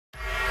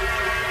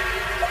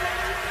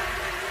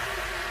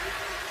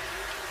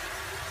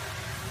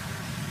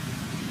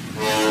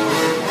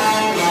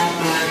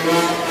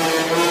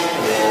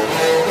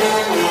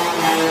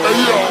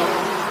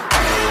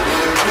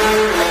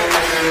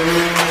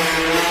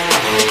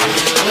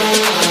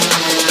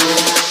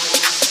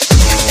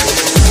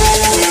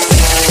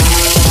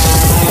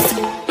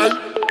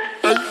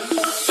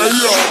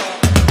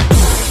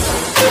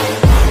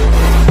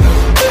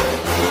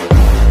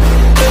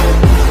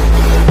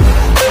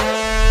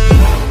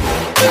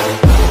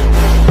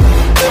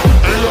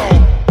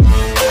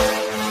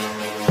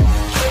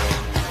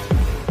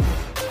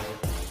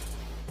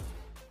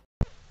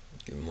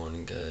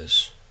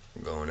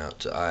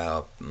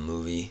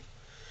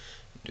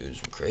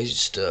crazy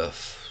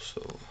stuff.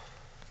 So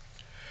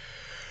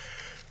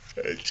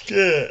it's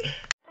good.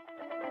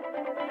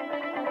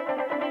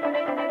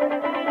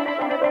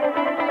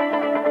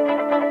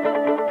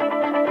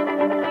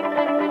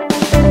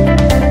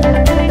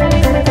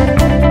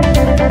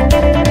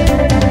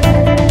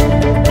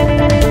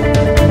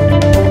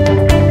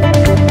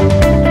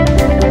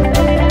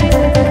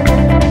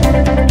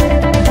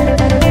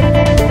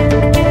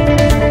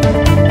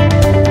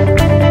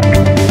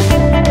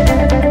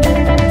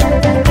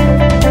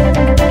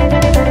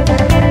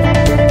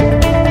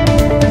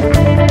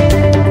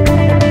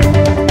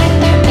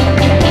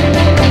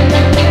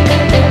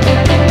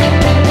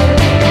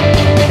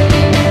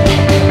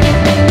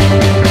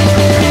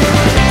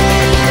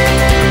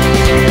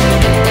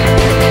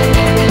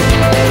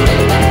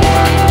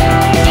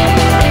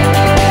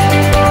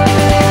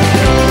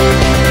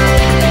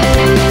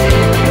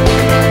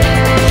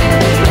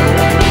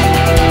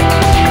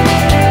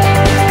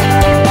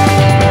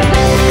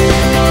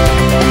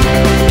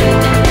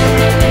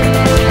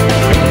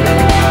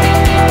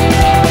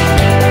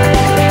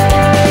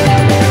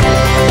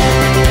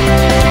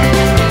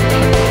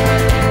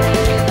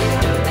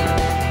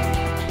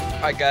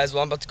 Alright guys,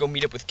 well I'm about to go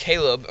meet up with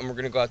Caleb and we're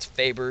going to go out to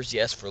Faber's,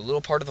 yes, for a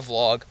little part of the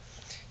vlog.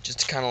 Just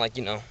to kind of like,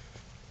 you know,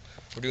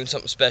 we're doing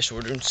something special,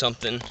 we're doing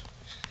something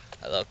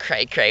a little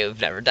cray-cray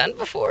we've never done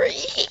before.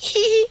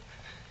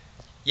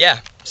 Yeah,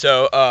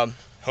 so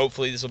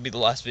hopefully this will be the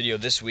last video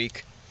this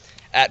week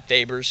at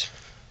Faber's.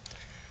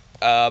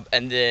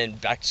 And then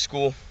back to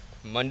school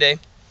Monday.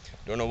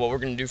 Don't know what we're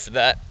going to do for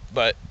that,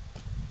 but,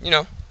 you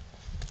know,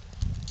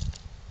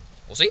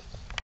 we'll see.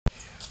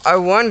 I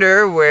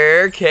wonder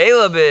where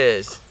Caleb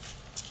is.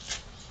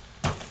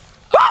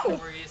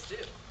 Where he is too.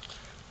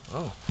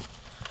 Oh.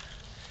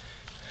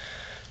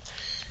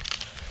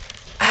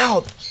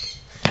 Ow!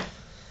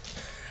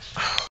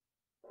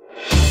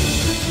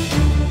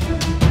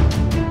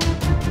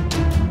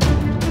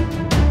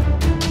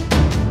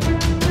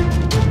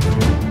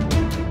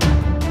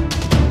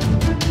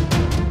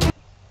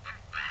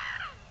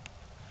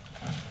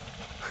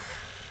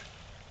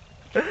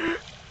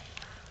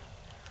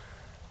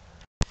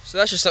 So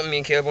that's just something me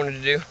and Caleb wanted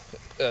to do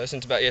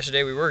since about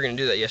yesterday. We were going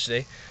to do that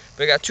yesterday,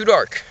 but it got too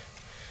dark.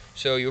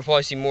 So you'll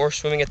probably see more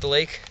swimming at the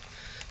lake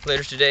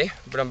later today,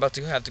 but I'm about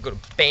to have to go to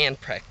band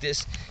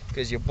practice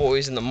because your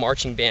boy's in the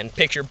marching band.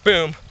 Picture,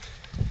 boom.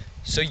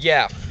 So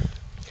yeah,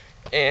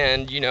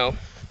 and you know,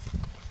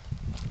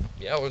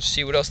 yeah, we'll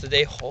see what else the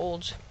day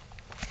holds.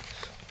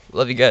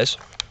 Love you guys.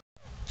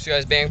 So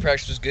guys, band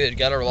practice was good.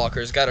 Got our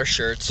lockers, got our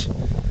shirts.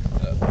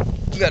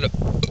 We got a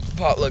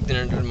potluck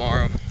dinner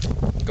tomorrow.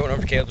 Going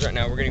over to Caleb's right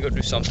now. We're gonna go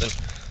do something.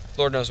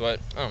 Lord knows what.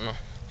 I don't know.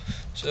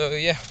 So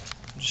yeah,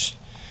 just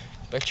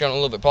back down a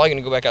little bit. Probably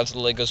gonna go back out to the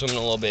lake, go swimming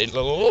a little bit.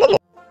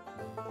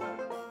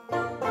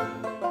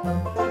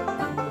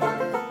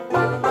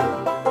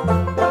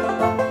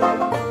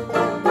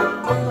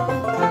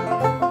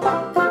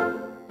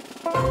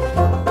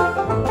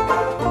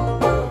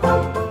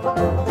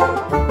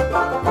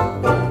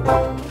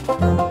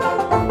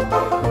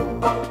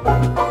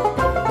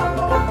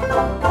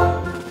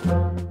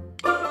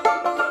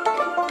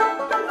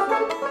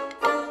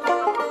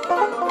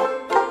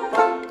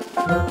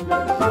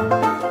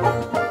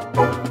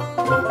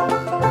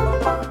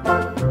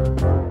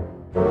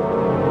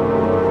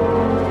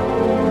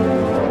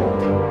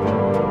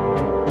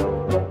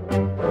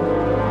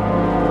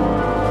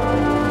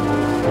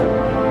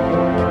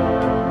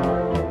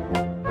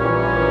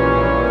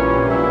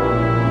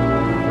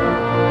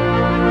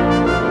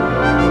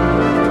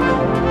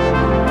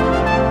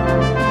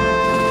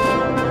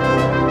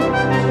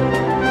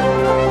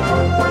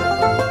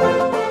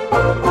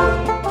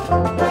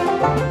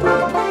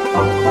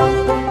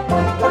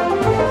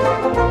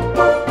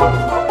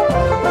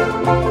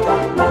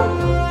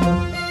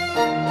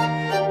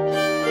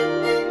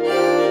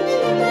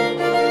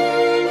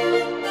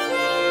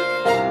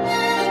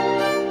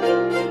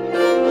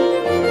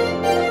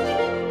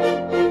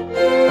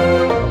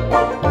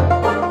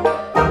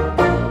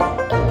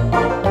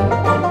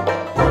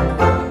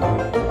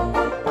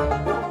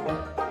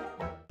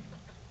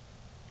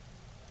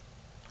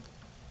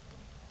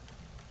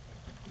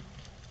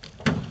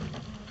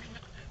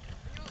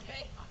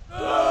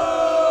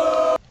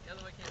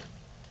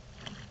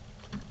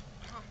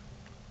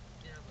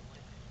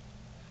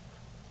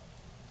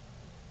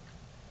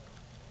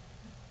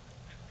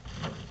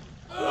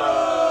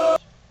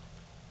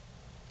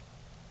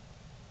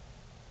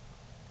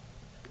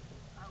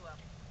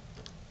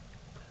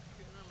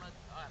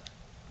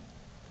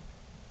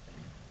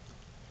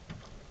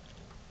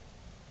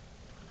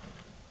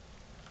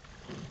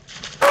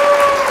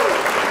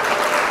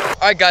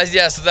 Alright guys,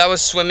 yeah, so that was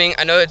swimming.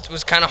 I know it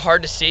was kind of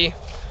hard to see,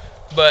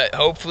 but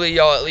hopefully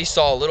y'all at least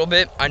saw a little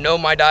bit. I know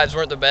my dives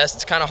weren't the best.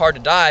 It's kind of hard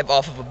to dive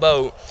off of a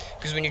boat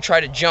because when you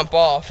try to jump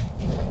off,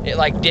 it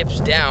like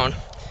dips down,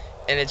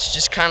 and it's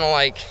just kind of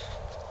like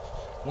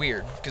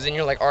weird because then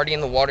you're like already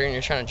in the water and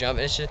you're trying to jump,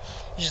 and it's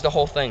just the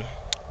whole thing.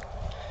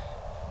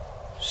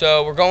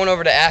 So we're going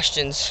over to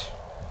Ashton's,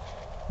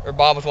 or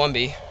Bob with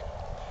 1B,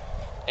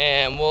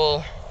 and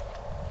we'll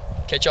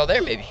catch y'all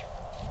there maybe.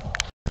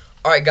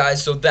 Alright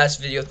guys, so that's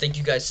the video. Thank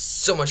you guys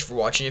so much for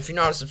watching. If you're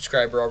not a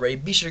subscriber already,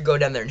 be sure to go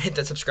down there and hit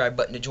that subscribe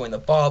button to join the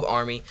Bob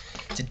Army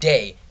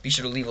today. Be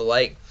sure to leave a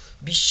like.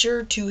 Be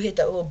sure to hit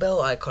that little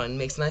bell icon. It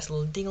makes a nice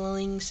little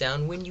ding-a-ling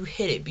sound when you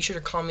hit it. Be sure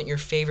to comment your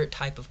favorite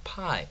type of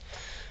pie.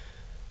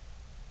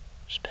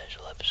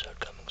 Special episode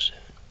coming soon.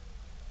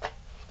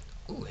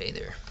 Ooh, hey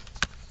there.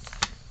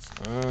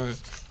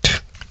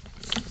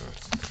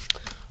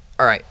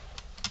 Alright.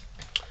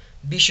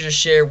 Be sure to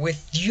share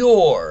with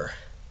your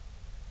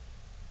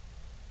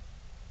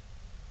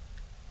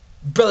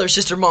brother,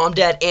 sister, mom,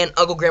 dad, aunt,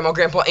 uncle, grandma,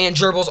 grandpa, and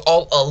gerbils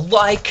all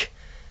alike.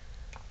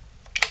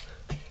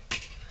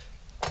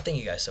 Thank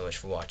you guys so much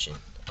for watching.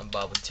 I'm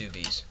Bob with 2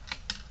 B's.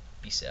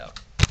 Peace out.